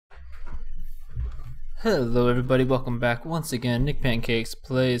Hello everybody, welcome back once again. Nick Pancakes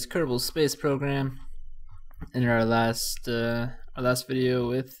plays Kerbal Space Program. In our last video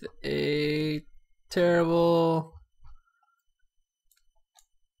with a terrible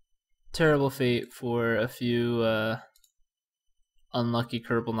fate for a few unlucky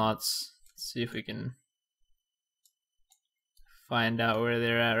Kerbalnauts. Let's see if we can find out where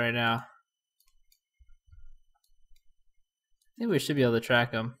they're at right now. I think we should be able to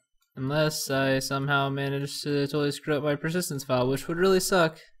track them. Unless I somehow managed to totally screw up my persistence file, which would really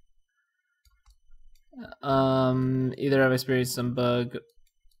suck. Either I've experienced some bug,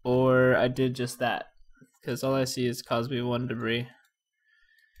 or I did just that. Because all I see is Cosby 1 debris.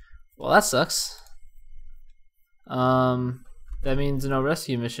 Well, that sucks. That means no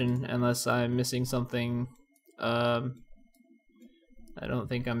rescue mission, unless I'm missing something. I don't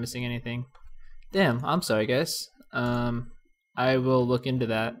think I'm missing anything. Damn, I'm sorry guys. I will look into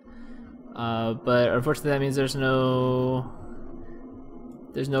that. But unfortunately that means there's no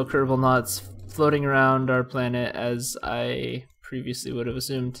Kerbalnauts floating around our planet as I previously would have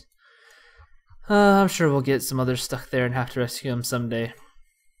assumed. I'm sure we'll get some others stuck there and have to rescue them someday.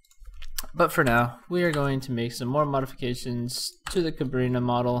 But for now, we are going to make some more modifications to the Kerbalnauts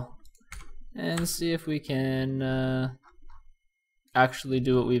model and see if we can actually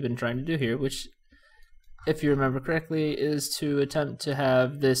do what we've been trying to do here, which, if you remember correctly, is to attempt to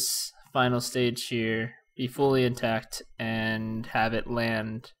have this final stage here be fully intact and have it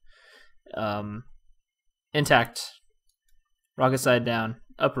land intact, rocket side down,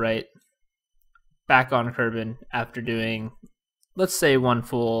 upright, back on Kerbin after doing, let's say, one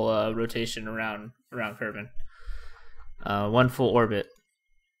full rotation around Kerbin, one full orbit,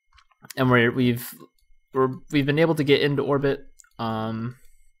 and we've been able to get into orbit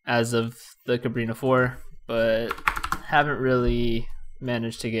as of the Kerbalnauts 4, but haven't really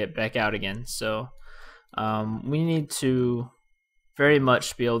managed to get back out again. So we need to very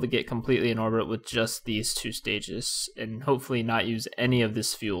much be able to get completely in orbit with just these two stages, and hopefully not use any of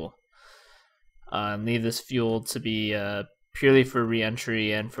this fuel. Leave this fuel to be purely for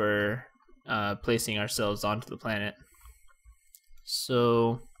re-entry and for placing ourselves onto the planet.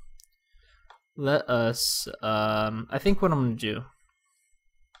 So let us, I think what I'm going to do,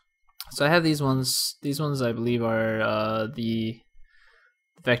 so I have these ones I believe are the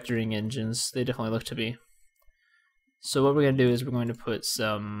vectoring engines. They definitely look to be. So what we're going to do is we're going to put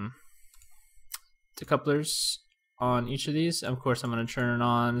some decouplers on each of these. Of course, I'm going to turn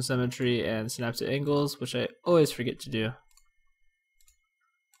on symmetry and synaptic angles, which I always forget to do.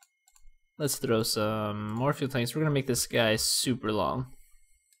 Let's throw some more fuel tanks. We're going to make this guy super long.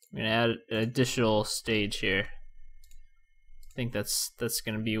 I'm going to add an additional stage here. I think that's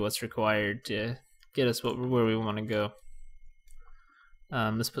going to be what's required to get us where we want to go.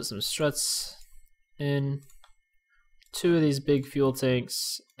 Let's put some struts in, 2 of these big fuel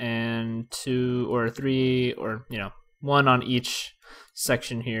tanks, and 2 or 3, or one on each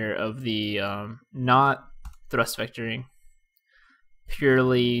section here of the not thrust vectoring,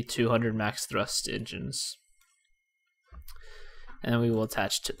 purely 200 max thrust engines. And we will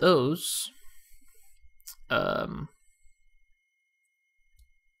attach to those well,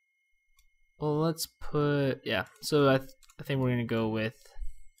 let's put, yeah, so I think we're going to go with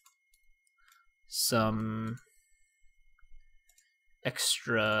some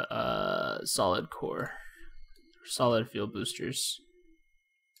extra solid core, solid fuel boosters.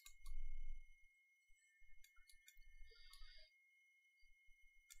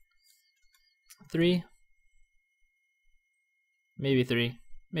 Three, maybe 3,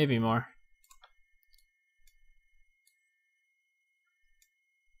 maybe more.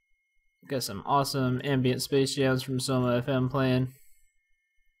 Got some awesome ambient space jams from Soma FM playing.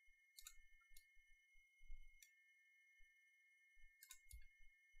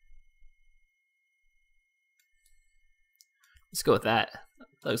 Let's go with that.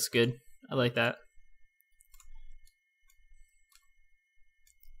 That looks good. I like that.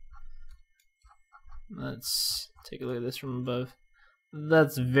 Let's take a look at this from above.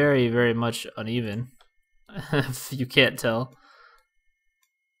 That's very, very much uneven, if you can't tell.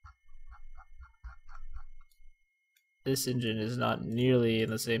 This engine is not nearly in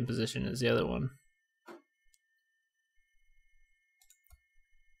the same position as the other one.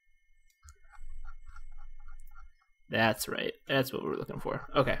 That's right. That's what we're looking for.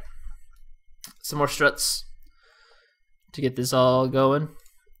 Okay. Some more struts to get this all going.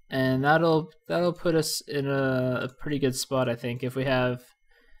 And that'll put us in a pretty good spot, I think, if we have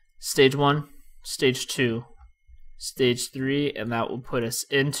stage 1, stage 2, stage 3, and that will put us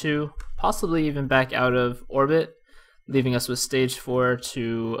into, possibly even back out of orbit, leaving us with stage 4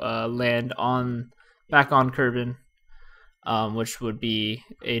 to land on back on Kerbin, which would be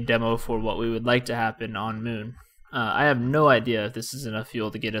a demo for what we would like to happen on Moon. I have no idea if this is enough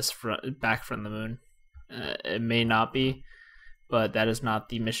fuel to get us back from the Moon. It may not be, but that is not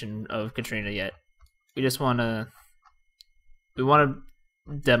the mission of Katrina yet. We just want to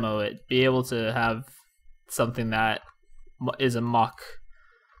demo it, be able to have something that is a mock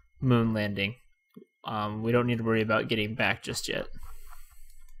moon landing. We don't need to worry about getting back just yet.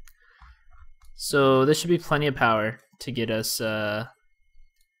 So this should be plenty of power to get us up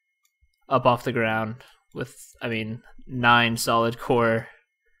off the ground with, 9 solid core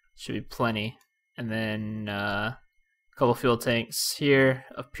should be plenty. And then a couple fuel tanks here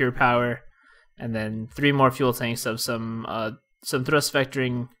of pure power, and then 3 more fuel tanks of some thrust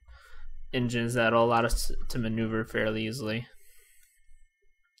vectoring engines that'll allow us to maneuver fairly easily.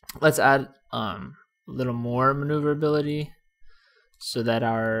 Let's add a little more maneuverability so that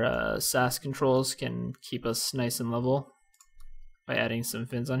our SAS controls can keep us nice and level by adding some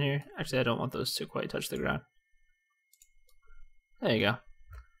fins on here. Actually, I don't want those to quite touch the ground. There you go.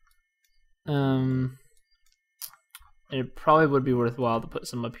 It probably would be worthwhile to put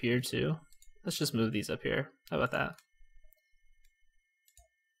some up here too. Let's just move these up here. How about that?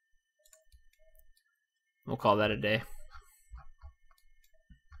 We'll call that a day.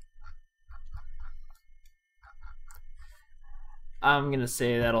 I'm gonna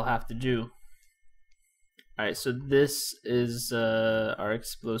say that'll have to do. Alright, so this is our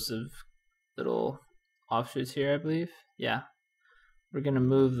explosive little offshoots here, I believe. Yeah. We're gonna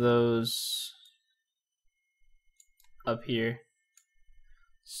move those up here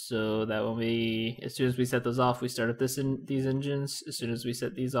so that when as soon as we set those off, we start up these engines. As soon as we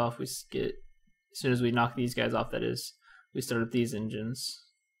set these off, as soon as we knock these guys off, that is, we start up these engines.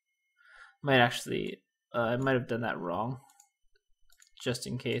 I might have done that wrong. Just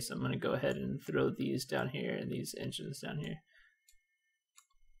in case, I'm going to go ahead and throw these down here and these engines down here.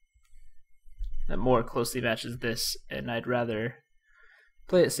 That more closely matches this, and I'd rather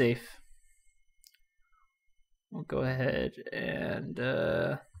play it safe. We'll go ahead and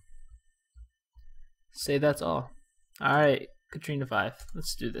say that's all. Alright, Katrina 5,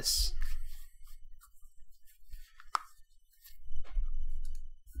 let's do this.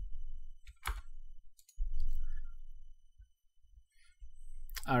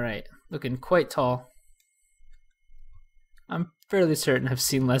 Alright, looking quite tall. I'm fairly certain I've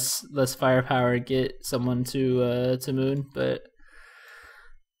seen less firepower get someone to Moon, but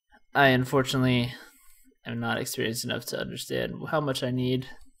I unfortunately am not experienced enough to understand how much I need.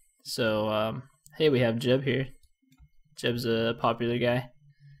 So, hey, we have Jeb here. Jeb's a popular guy.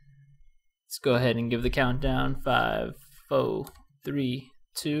 Let's go ahead and give the countdown. 5, 4, 3,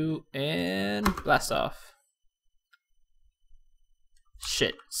 2, and blast off.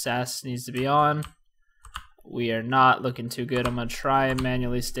 Shit, SAS needs to be on. We are not looking too good. I'm going to try and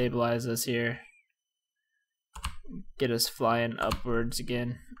manually stabilize us here. Get us flying upwards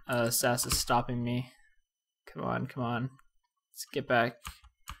again. SAS is stopping me. Come on, come on. Let's get back.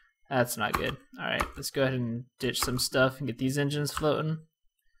 That's not good. Alright, let's go ahead and ditch some stuff and get these engines floating.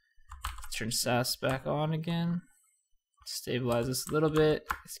 Let's turn SAS back on again. Stabilize us a little bit.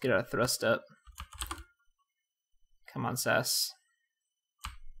 Let's get our thrust up. Come on, SAS.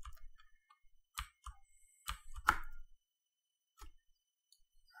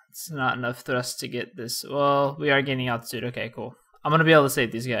 It's not enough thrust to get this. Well, we are gaining altitude. Okay, cool. I'm going to be able to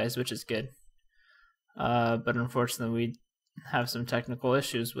save these guys, which is good. But unfortunately, we have some technical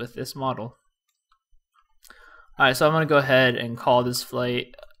issues with this model. Alright, so I'm going to go ahead and call this flight.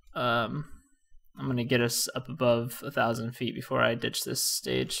 I'm going to get us up above 1,000 feet before I ditch this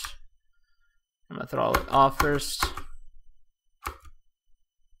stage. I'm going to throttle it off first.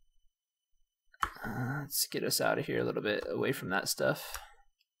 Let's get us out of here a little bit, away from that stuff.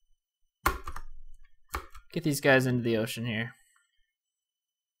 Get these guys into the ocean here.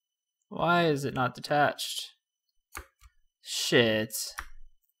 Why is it not detached? Shit.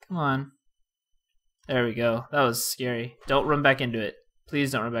 Come on. There we go. That was scary. Don't run back into it.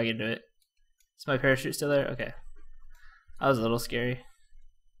 Please don't run back into it. Is my parachute still there? Okay. That was a little scary.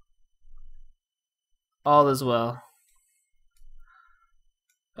 All is well.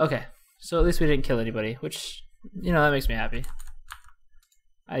 Okay. So at least we didn't kill anybody, which, you know, that makes me happy.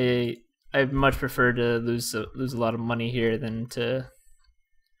 I'd much prefer to lose a lot of money here than to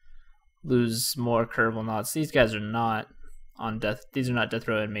lose more Kerbalnauts. These guys are not on death. These are not death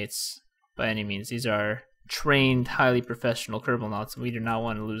row inmates by any means. These are trained, highly professional Kerbalnauts, and we do not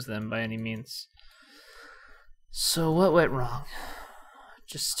want to lose them by any means. So what went wrong?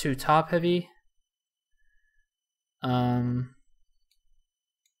 Just too top heavy.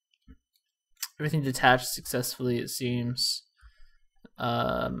 Everything detached successfully, it seems.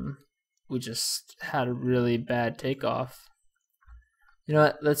 We just had a really bad takeoff. You know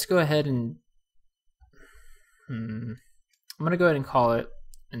what? Let's go ahead and I'm gonna go ahead and call it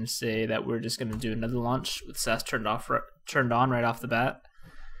and say that we're just gonna do another launch with SAS turned on right off the bat.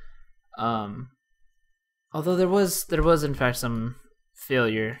 Although there was in fact some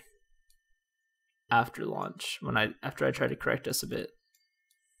failure after launch after I tried to correct us a bit.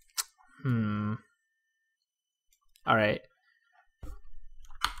 All right.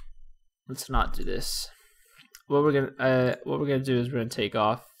 Let's not do this. What we're gonna do is we're gonna take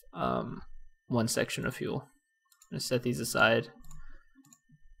off one section of fuel. I'm gonna set these aside.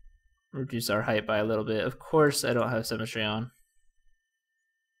 Reduce our height by a little bit. Of course, I don't have symmetry on.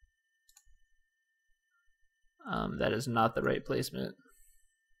 That is not the right placement.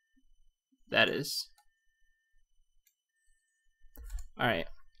 That is. All right.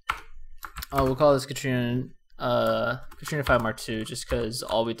 We'll call this Katrina 5 Mark II, just because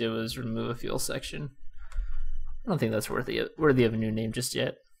all we did was remove a fuel section. I don't think that's worthy of a new name just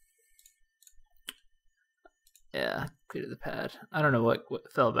yet. Yeah, clear the pad. I don't know what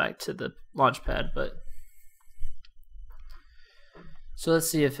fell back to the launch pad, but so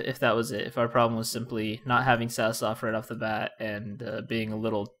let's see if that was it. If our problem was simply not having SAS off right off the bat and being a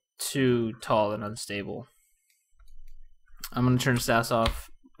little too tall and unstable. I'm gonna turn SAS off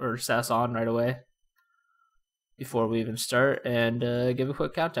or SAS on right away before we even start and give a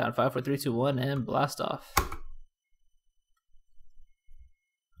quick countdown. 5, 4, 3, 2, 1, and blast off.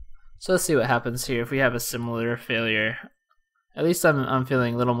 So let's see what happens here if we have a similar failure. At least I'm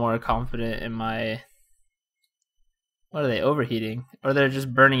feeling a little more confident in my. What are they overheating? Or they're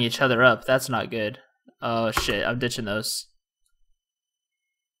just burning each other up. That's not good. Oh shit, I'm ditching those.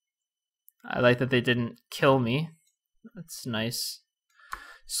 I like that they didn't kill me. That's nice.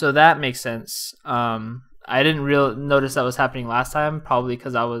 So that makes sense. I didn't notice that was happening last time, probably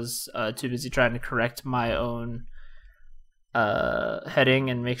because I was too busy trying to correct my own heading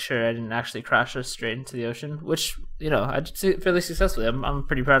and make sure I didn't actually crash us straight into the ocean, which, you know, I did fairly successfully. I'm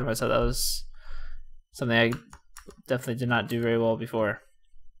pretty proud of myself. That was something I definitely did not do very well before.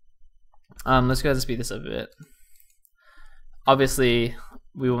 Let's go ahead and speed this up a bit. Obviously,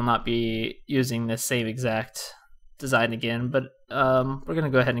 we will not be using the same exact design again, but we're going to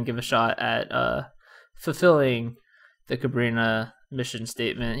go ahead and give a shot at fulfilling the Cabrina mission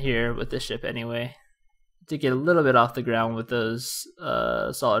statement here with this ship anyway, to get a little bit off the ground with those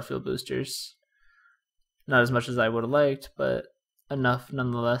solid fuel boosters. Not as much as I would have liked, but enough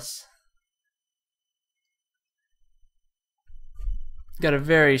nonetheless. Got a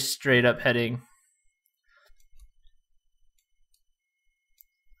very straight up heading.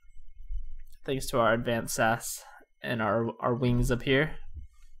 Thanks to our advanced SAS and our wings up here.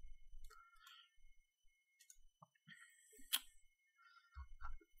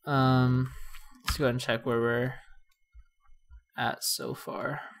 Let's go ahead and check where we're at so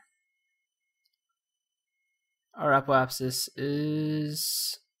far. Our apoapsis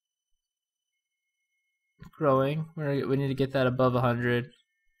is growing. We need to get that above 100. Of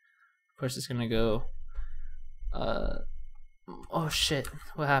course, it's gonna go. Oh shit!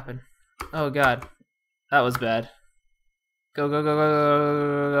 What happened? Oh god, that was bad. Go go go go go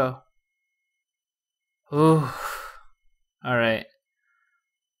go go go. Ooh. All right.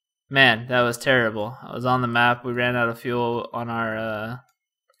 Man, that was terrible. I was on the map. We ran out of fuel on our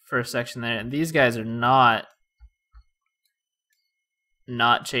first section there, and these guys are not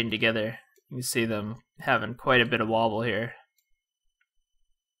chained together. You can see them having quite a bit of wobble here.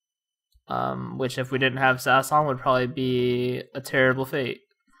 Which, if we didn't have SAS on, would probably be a terrible fate.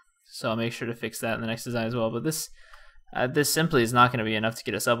 So I'll make sure to fix that in the next design as well. But this simply is not going to be enough to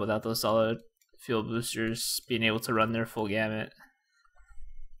get us up without those solid fuel boosters being able to run their full gamut,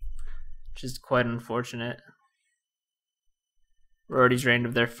 which is quite unfortunate. We're already drained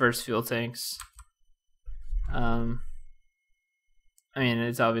of their first fuel tanks. I mean,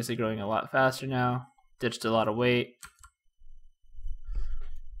 it's obviously growing a lot faster now. Ditched a lot of weight.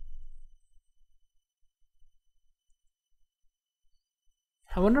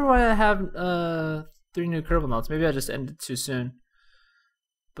 I wonder why I have 3 new Kerbalnauts. Maybe I just ended too soon.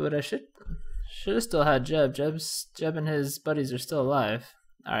 But I should have still had Jeb. Jeb and his buddies are still alive.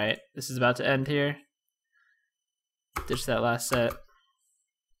 Alright, this is about to end here. Ditch that last set.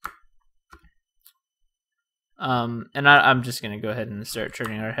 And I'm just gonna go ahead and start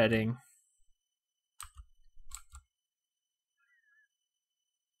turning our heading.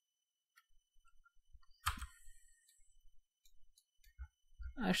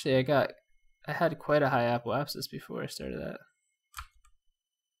 Actually, I had quite a high apoapsis before I started that.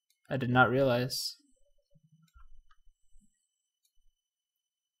 I did not realize.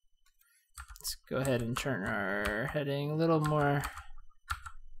 Let's go ahead and turn our heading a little more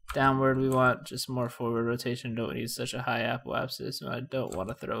downward. We want just more forward rotation. Don't need such a high apoapsis. I don't want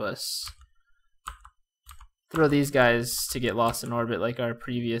to throw these guys to get lost in orbit like our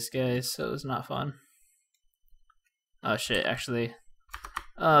previous guys, so it's not fun. Oh shit, actually.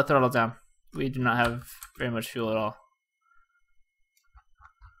 Throttle down. We do not have very much fuel at all.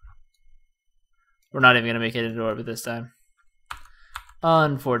 We're not even going to make it into orbit this time.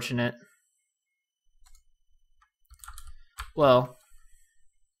 Unfortunate. Well,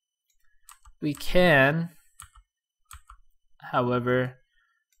 we can, however,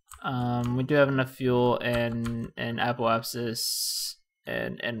 we do have enough fuel and apoapsis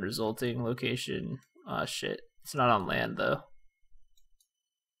and resulting location. Oh shit, it's not on land though.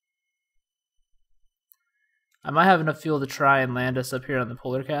 I might have enough fuel to try and land us up here on the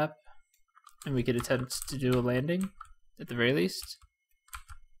polar cap, and we could attempt to do a landing at the very least.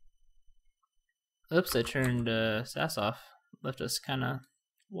 Oops, I turned SAS off. Left us kind of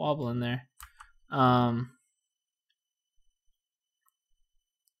wobbling there. Where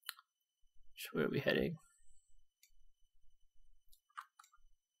are we heading?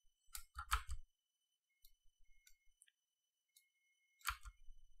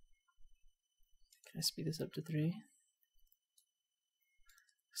 Can I speed this up to 3? Looks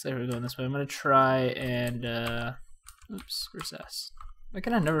like we're going this way. I'm gonna try and oops, where's SAS? Why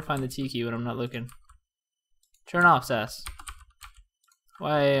can I never find the T key when I'm not looking? Turn off, SAS.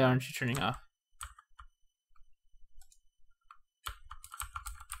 Why aren't you turning off?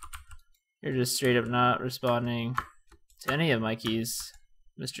 You're just straight up not responding to any of my keys,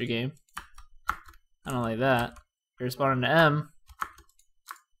 Mr. Game. I don't like that. You're responding to M.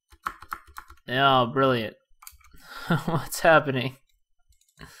 Oh, brilliant. What's happening?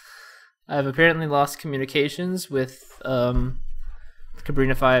 I've apparently lost communications with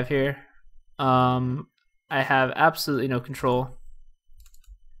Cabrina 5 here. I have absolutely no control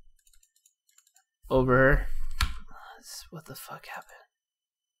over her. What the fuck happened?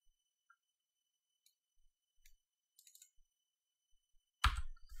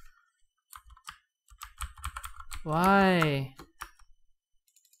 Why?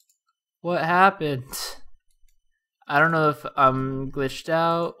 What happened? I don't know if I'm glitched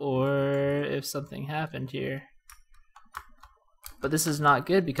out or if something happened here. But this is not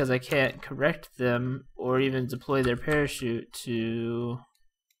good because I can't correct them or even deploy their parachute to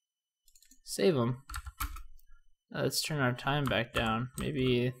save them. Let's turn our time back down.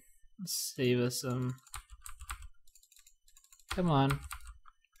 Maybe save us some. Come on.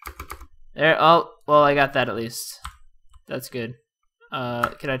 There. Oh, well, I got that at least. That's good.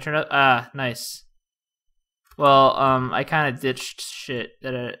 Can I turn up? Ah, nice. Well, I kind of ditched shit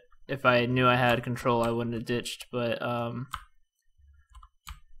that if I knew I had control, I wouldn't have ditched. But I'm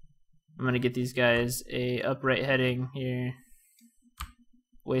gonna get these guys a upright heading here.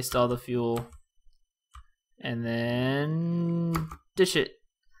 Waste all the fuel, and then dish it.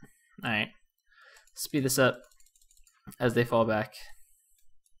 All right. Speed this up as they fall back.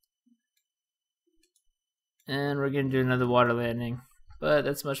 And we're going to do another water landing. But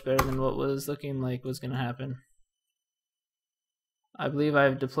that's much better than what was looking like was going to happen. I believe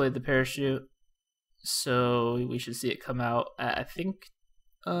I've deployed the parachute. So we should see it come out at, I think,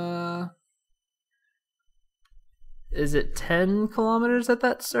 is it 10 kilometers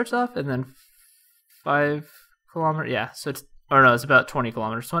that starts off? And then 5 kilometers? Yeah, so it's, or no, it's about 20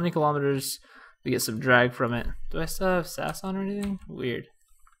 kilometers. 20 kilometers, we get some drag from it. Do I still have SAS on or anything? Weird.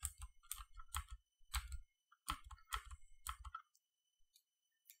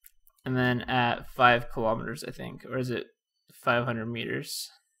 And then at 5 kilometers, I think, or is it 500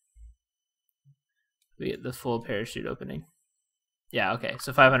 meters? We get the full parachute opening. Yeah, okay,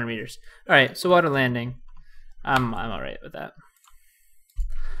 so 500 meters. All right, so water landing. I'm all right with that.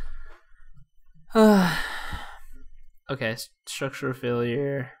 Okay, structural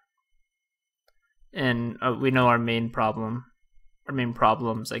failure. And we know our main problem, our main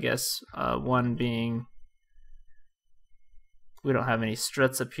problems, I guess. One being we don't have any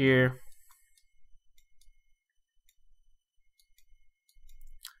struts up here.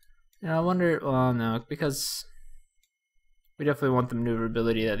 And I wonder, well, no, because we definitely want the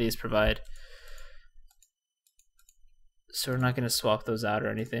maneuverability that these provide. So we're not going to swap those out or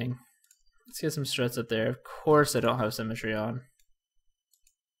anything. Let's get some struts up there. Of course I don't have symmetry on.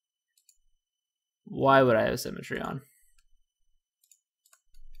 Why would I have symmetry on?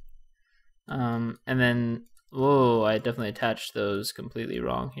 And then, whoa, I definitely attached those completely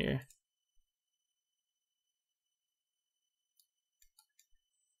wrong here.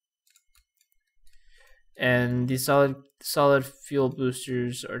 And these solid fuel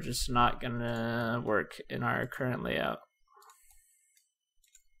boosters are just not gonna work in our current layout.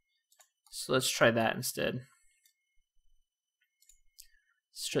 So let's try that instead.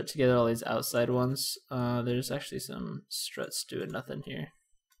 Strut together all these outside ones. There's actually some struts doing nothing here.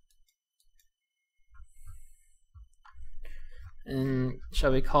 And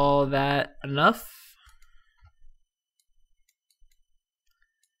shall we call that enough?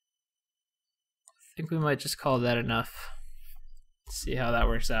 I think we might just call that enough. See how that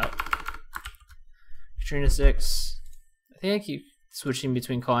works out. Katrina 6. I think I keep switching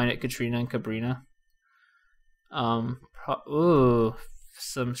between calling it Katrina and Cabrina. Ooh,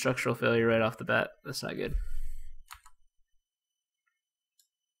 some structural failure right off the bat. That's not good.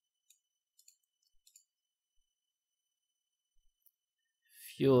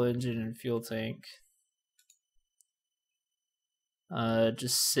 Fuel engine and fuel tank.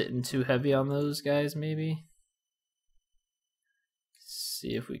 Just sitting too heavy on those guys, maybe.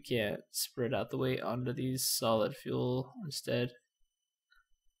 See if we can't spread out the weight onto these solid fuel instead.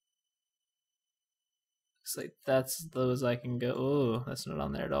 Looks like that's as low as I can go. Oh, that's not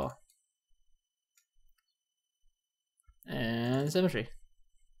on there at all. And symmetry.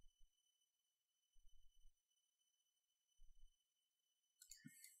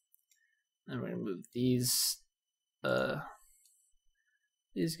 And we're gonna move these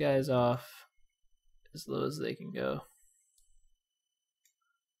guys off as low as they can go.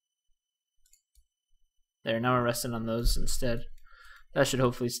 There, now we're resting on those instead. That should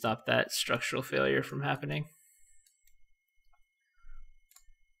hopefully stop that structural failure from happening.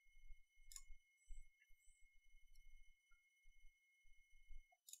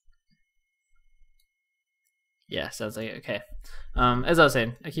 Yeah, sounds like it. Okay. As I was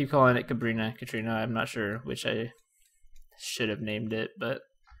saying, I keep calling it Katrina. I'm not sure which I should have named it, but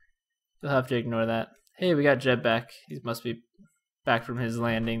you'll have to ignore that. Hey, we got Jeb back. He must be back from his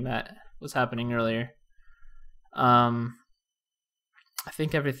landing that was happening earlier. I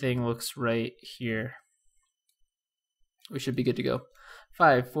think everything looks right here. We should be good to go.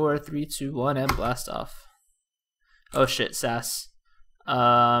 5, 4, 3, 2, 1, and blast off. Oh shit, SAS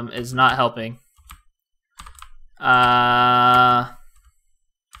is not helping.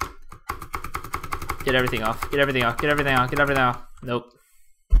 Get everything off. Get everything off. Get everything off. Get everything off. Nope.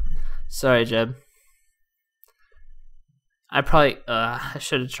 Sorry, Jeb. I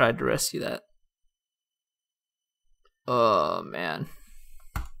should have tried to rescue that. Oh man.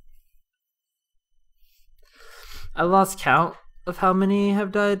 I lost count of how many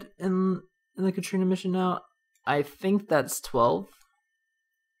have died in the Katrina mission now. I think that's 12.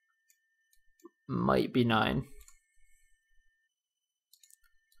 Might be 9.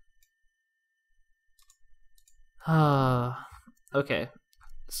 Okay.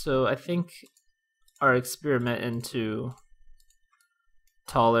 So I think our experiment into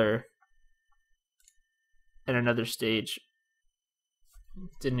taller and another stage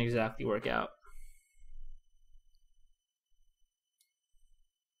didn't exactly work out.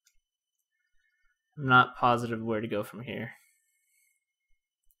 I'm not positive where to go from here,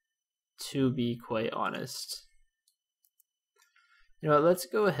 to be quite honest. You know what, let's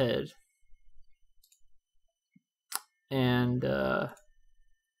go ahead and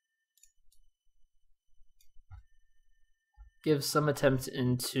give some attempt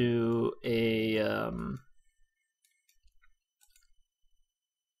into a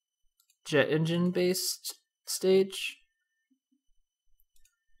jet engine based stage.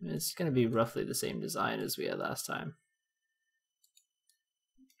 It's going to be roughly the same design as we had last time,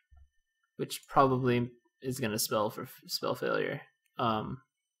 which probably is going to spell failure.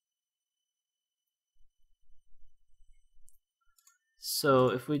 So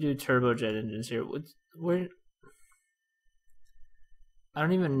if we do turbojet engines here, I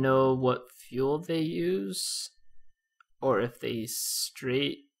don't even know what fuel they use, or if they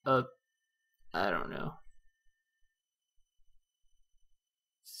straight up, I don't know.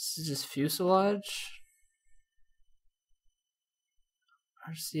 This is just fuselage.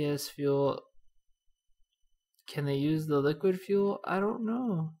 RCS fuel. Can they use the liquid fuel? I don't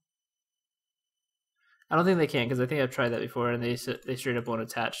know. I don't think they can, because I think I've tried that before and they straight up won't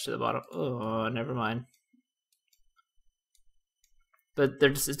attach to the bottom. Oh, never mind. But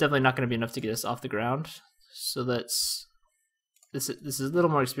it's definitely not going to be enough to get us off the ground. So this is a little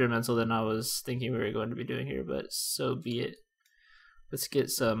more experimental than I was thinking we were going to be doing here, but so be it. Let's get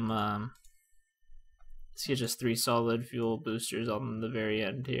some. Let's get just 3 solid fuel boosters on the very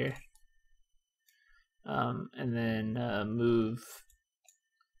end here, and then move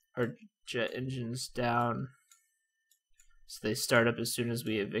our jet engines down so they start up as soon as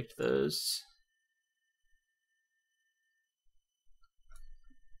we evict those.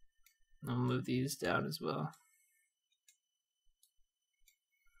 I'll move these down as well.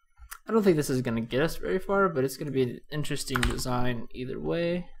 I don't think this is going to get us very far, but it's going to be an interesting design either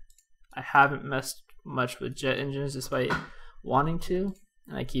way. I haven't messed much with jet engines despite wanting to,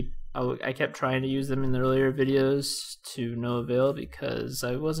 and I kept trying to use them in the earlier videos to no avail because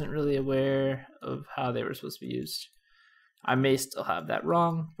I wasn't really aware of how they were supposed to be used. I may still have that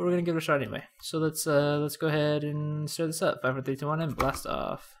wrong, but we're gonna give it a shot anyway. So let's go ahead and start this up. 5, 4, 3, 2, 1, and blast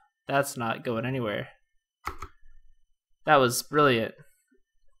off. That's not going anywhere. That was brilliant.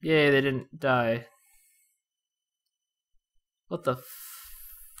 Yay, they didn't die. What the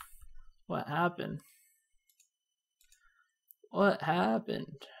what happened? What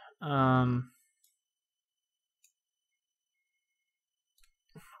happened?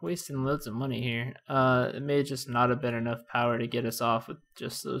 Wasting loads of money here. It may just not have been enough power to get us off with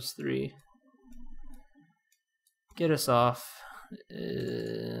just those 3. Get us off.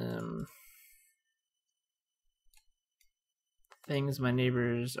 Things my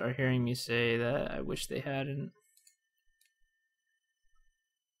neighbors are hearing me say that I wish they hadn't.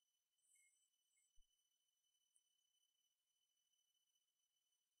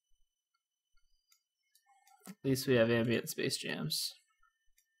 At least we have ambient space jams.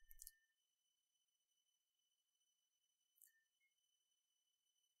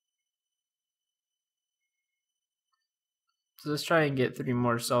 So let's try and get 3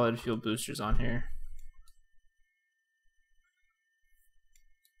 more solid fuel boosters on here.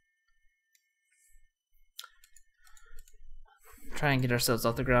 Try and get ourselves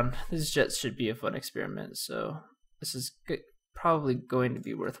off the ground. These jets should be a fun experiment, so this is probably going to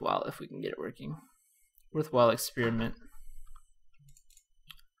be worthwhile if we can get it working. Worthwhile experiment.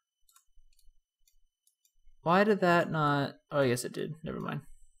 Why did that not? Oh, I guess it did. Never mind.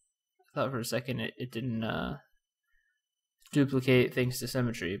 I thought for a second it didn't duplicate thanks to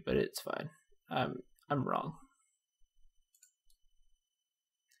symmetry, but it's fine. I'm wrong.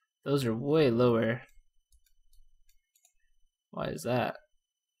 Those are way lower. Why is that?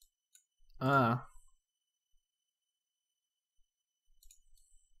 Ah.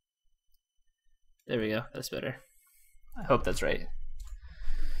 There we go. That's better. I hope that's right.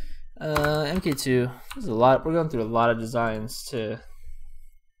 MK2. There's a lot. We're going through a lot of designs to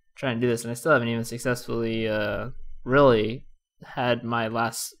try and do this, and I still haven't even successfully really had my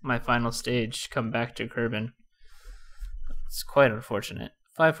final stage come back to Kerbin. It's quite unfortunate.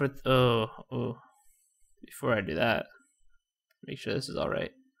 5, 4. Oh. Before I do that, make sure this is all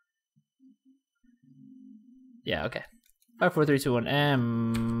right. Yeah. Okay. 5, 4, 3, 2, 1,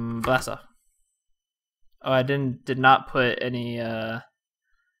 and blast off. Oh, I did not put any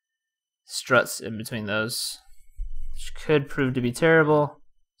struts in between those, which could prove to be terrible.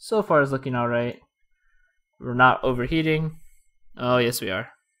 So far, it's looking all right. We're not overheating. Oh, yes, we are.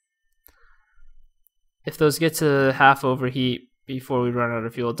 If those get to half overheat before we run out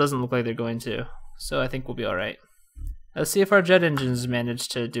of fuel, it doesn't look like they're going to. So I think we'll be all right. Let's see if our jet engines manage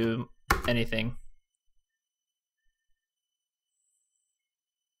to do anything.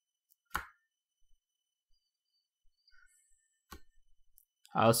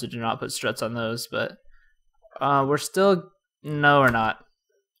 I also do not put struts on those, but we're still... No, we're not.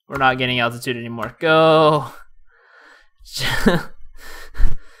 We're not getting altitude anymore. Go!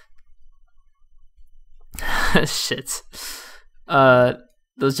 Shit.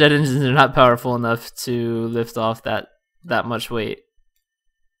 Those jet engines are not powerful enough to lift off that much weight.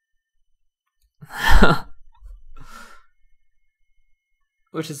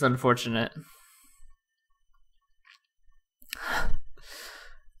 Which is unfortunate.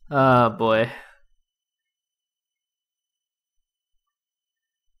 Oh boy.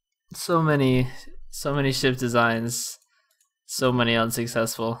 So many ship designs, so many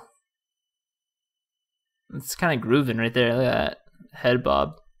unsuccessful. It's kind of grooving right there. Look at that head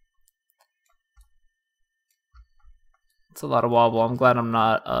bob. It's a lot of wobble. I'm glad I'm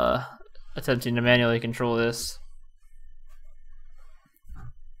not attempting to manually control this.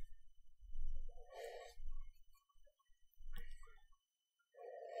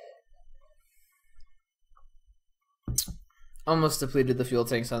 Almost depleted the fuel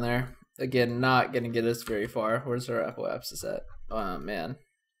tanks on there. Again, not gonna get us very far. Where's our apoapsis at? Oh man.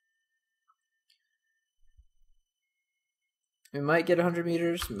 We might get 100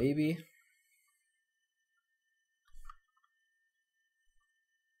 meters, maybe.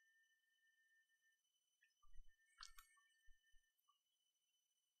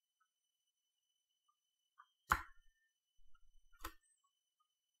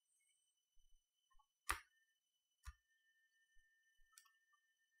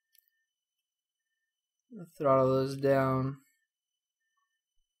 Throttle those down.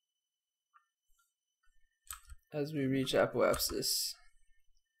 as we reach apoapsis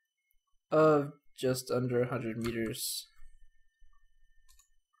of just under 100 meters.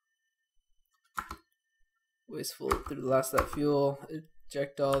 Wasteful through the last of that fuel,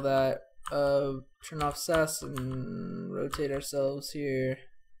 eject all that, turn off SAS and rotate ourselves here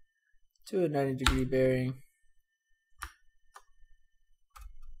to a 90-degree bearing.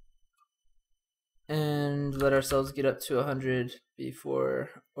 And let ourselves get up to 100 before,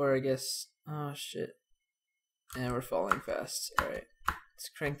 or I guess, oh shit. And we're falling fast. Alright, let's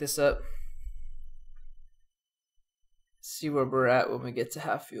crank this up. See where we're at when we get to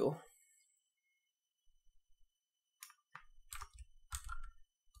half fuel.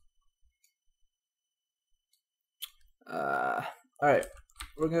 Alright,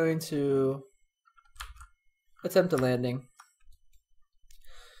 we're going to attempt a landing.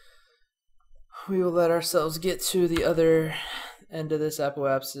 We will let ourselves get to the other end of this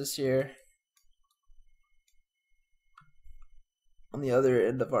apoapsis here, on the other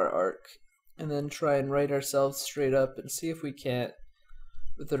end of our arc, and then try and right ourselves straight up and see if we can't,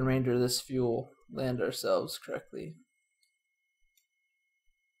 with the remainder of this fuel, land ourselves correctly.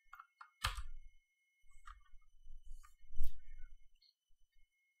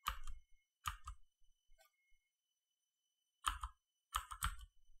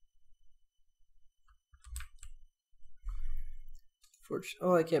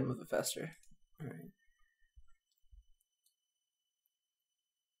 Oh, I can't move it faster. Alright.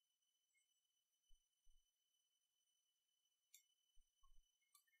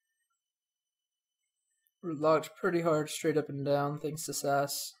 We're locked pretty hard straight up and down thanks to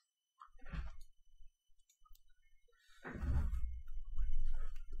SAS.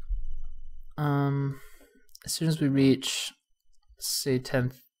 As soon as we reach, say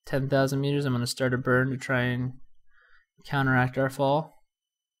 10,000 meters, I'm going to start a burn to try and counteract our fall.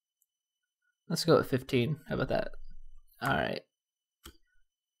 Let's go at 15. How about that? Alright.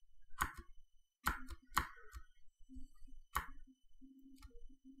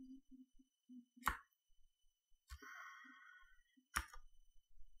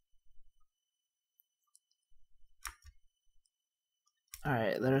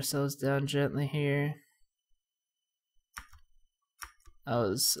 Alright, let ourselves down gently here. That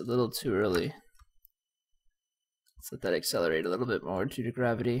was a little too early. Let's let that accelerate a little bit more due to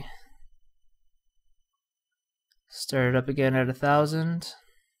gravity. Start it up again at 1,000.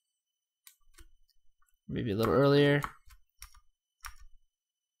 Maybe a little earlier.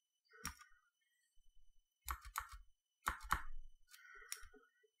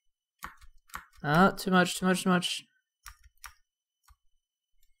 Oh, too much, too much, too much.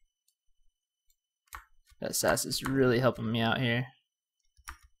 That SAS is really helping me out here.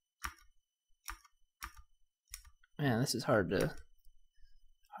 Man, this is hard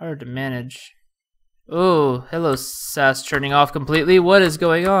to manage. Oh, hello, SAS turning off completely. What is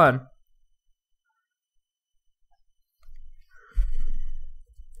going on?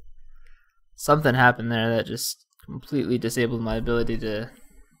 Something happened there that just completely disabled my ability to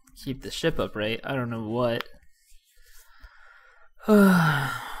keep the ship upright. I don't know what.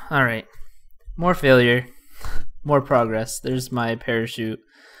 Alright. More failure. More progress. There's my parachute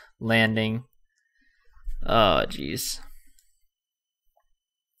landing. Oh, jeez.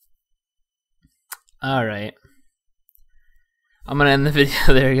 Alright. I'm gonna end the video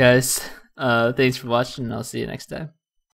there, guys. Thanks for watching, and I'll see you next time.